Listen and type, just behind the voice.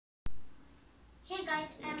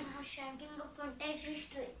guys, I'm Harsha. I'm doing a fantastic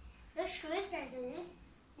story. The story title is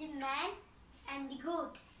The Man and the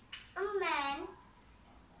Goat. A man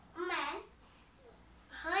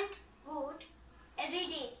hunt goat every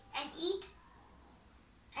day and eat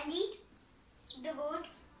the goat,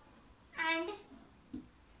 and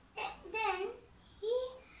then he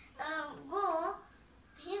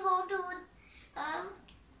go to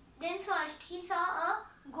then first he saw a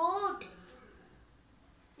goat.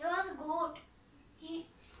 There was a goat.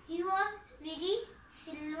 He was very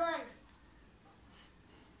silver,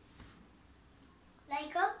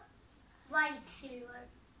 like a white silver.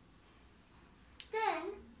 Then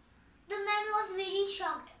the man was very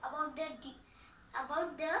shocked about the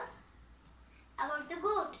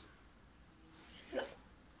goat.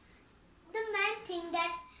 The man think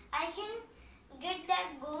that I can get that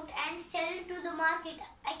goat and sell to the market.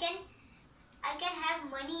 I can have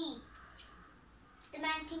money. The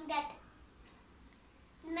man think that.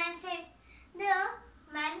 The man said, the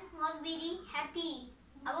man was very happy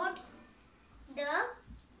about the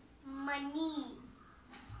money.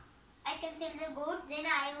 I can sell the goat, then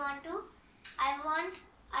I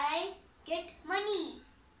get money.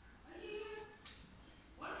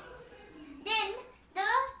 Then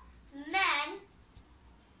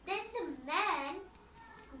the man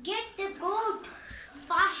get the goat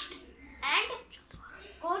fast and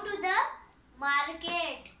go to the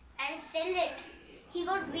market and sell it. He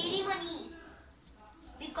got very money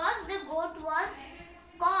because the goat was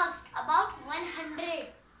cost about 100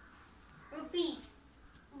 rupees.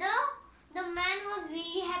 The man was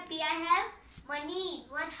very happy. I have money,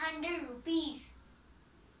 100 rupees.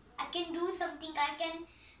 I can do something. I can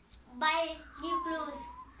buy new clothes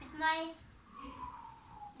with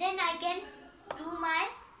then I can do my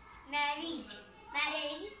marriage.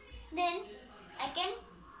 Then I can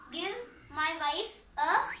give my wife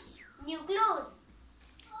a new clothes.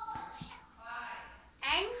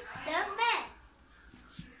 And the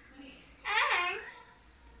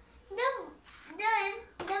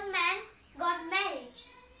man got married.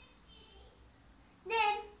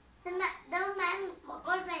 Then the man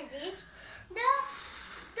got married. The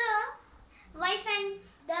wife and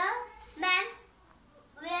the man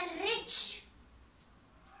were rich,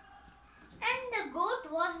 and the goat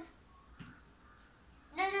was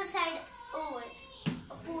another side over,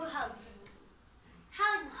 a poor house.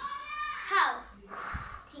 How?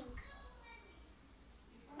 Think.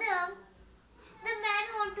 The man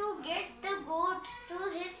want to get the goat to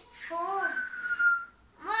his home,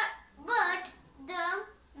 but the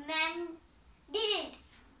man didn't,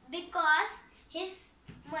 because his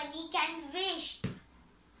money can waste.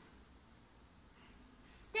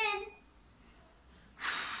 Then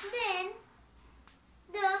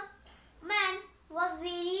the man was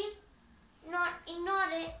very not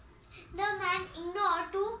ignored. The man ignored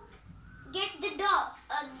to get the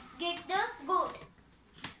goat.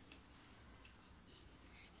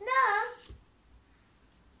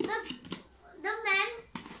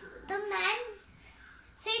 The man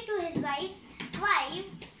said to his wife,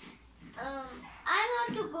 I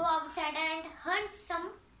want to go outside and hunt some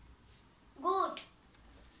goat.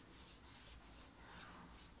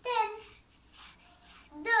 Then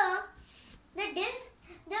the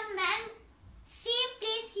man, same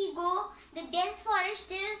place he go, the dense forest,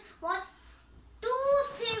 there was two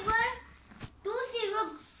silver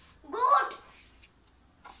goat.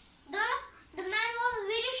 The man was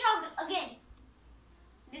very shocked again,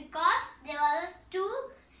 because there was two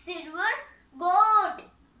silver goat.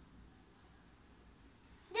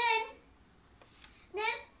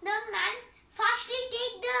 Then the man fastly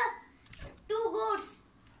take the two goats.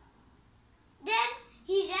 Then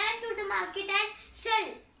he ran to the market and sell.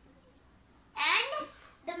 And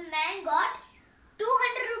the man got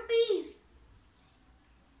 200 rupees.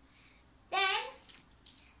 Then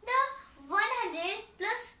the 100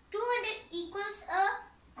 plus 200 equals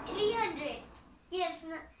 300. Yes, the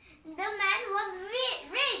man was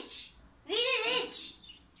rich, very rich.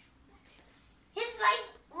 His wife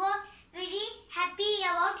was very happy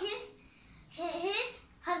about his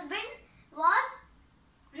husband was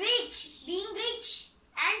being rich,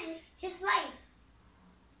 and his wife.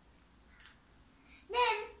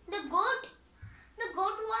 Then the goat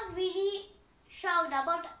was very shocked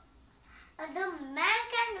about the man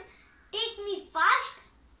can take me fast.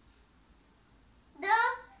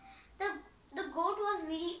 The goat was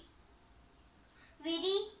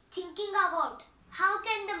very thinking about how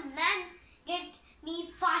can the man get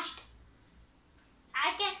me fast.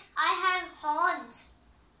 I have horns,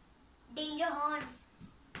 danger horns.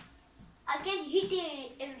 I can hit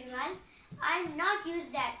everyone. I'll not use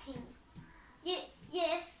that thing.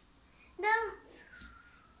 Yes,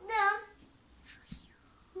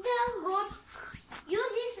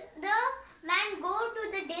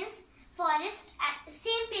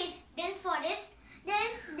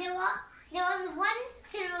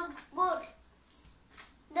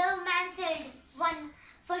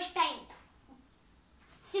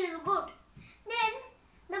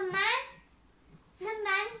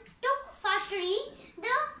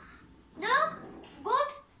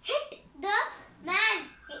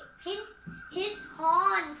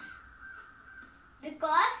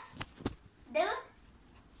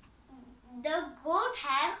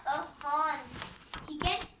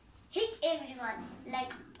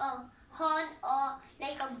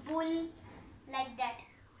 like that.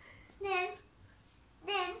 Then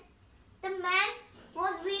the man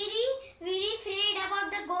was very afraid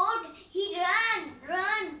about the goat. He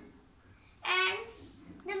run, and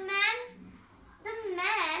the man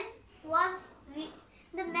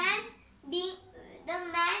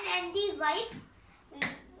and the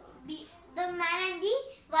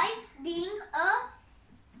wife being a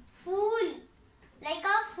fool, like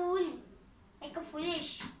a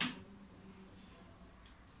foolish.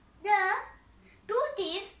 The truth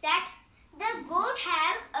is that the goat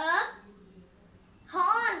have a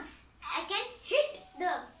horns. I can hit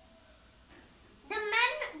the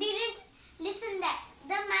man didn't listen that.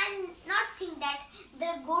 The man not think that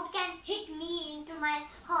the goat can hit me into my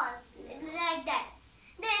horns like that.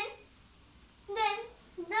 Then the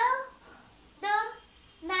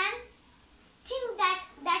man think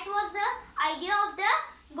that was the idea of the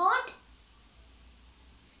goat.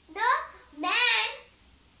 The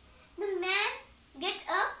man get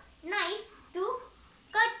a knife to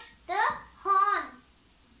cut the horn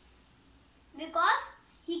because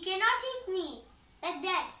he cannot hit me like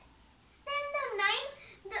that.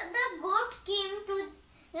 Then the goat came to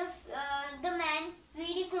the man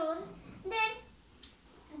very close. Then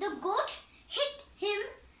the goat hit him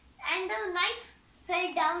and the knife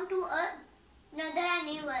fell down to another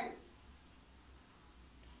animal.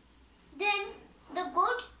 Then the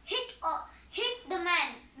goat hit the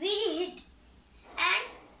man, very hit, and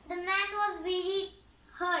the man was very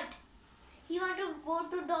hurt. He want to go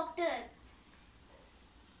to doctor.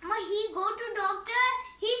 But he go to doctor,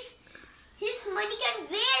 his money can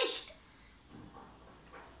waste.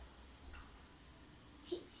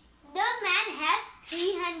 The man has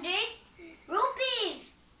 300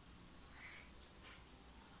 rupees.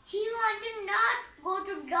 He wanted not go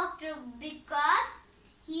to doctor because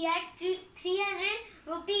he had 300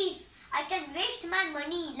 rupees. I can waste my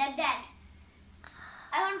money like that.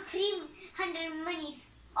 I want 300 monies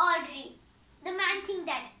already. The man think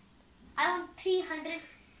that I want 300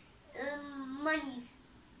 monies.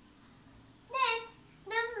 Then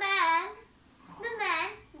the man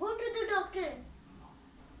go to the doctor,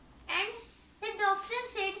 and the doctor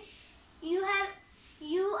said, you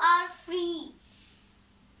are free.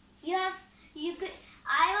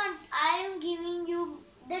 I am giving you.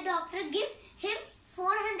 The doctor give him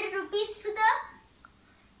 400 rupees to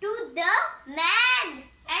the man,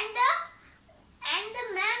 and the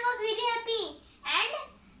man was very happy, and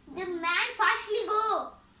the man fastly go,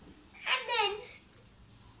 and then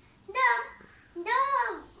the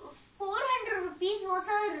 400 rupees was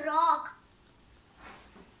a rock.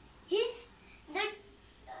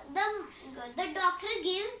 The doctor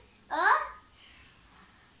gave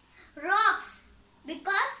rocks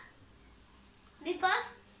because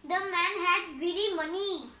the man had very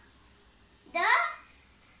money. The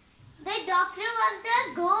doctor was the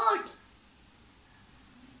goat,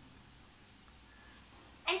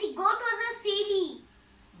 and the goat was a fairy.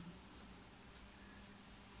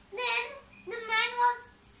 Then the man was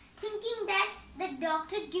thinking that the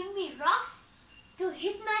doctor give me rocks to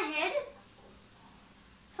hit my head.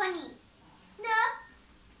 Funny.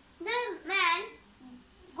 The man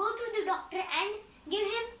go to the doctor and give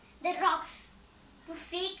him the rocks, to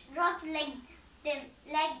fake rocks like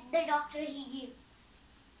the doctor he gave.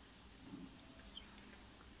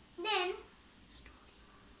 Then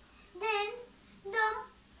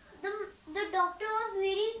the doctor was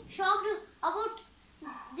very shocked about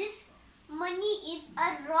this money is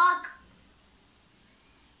a rock.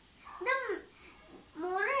 The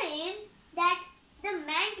moral is that the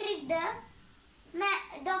man tricked the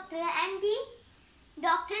doctor and the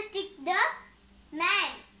doctor tricked the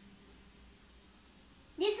man.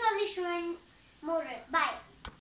 This was the student moral. Bye.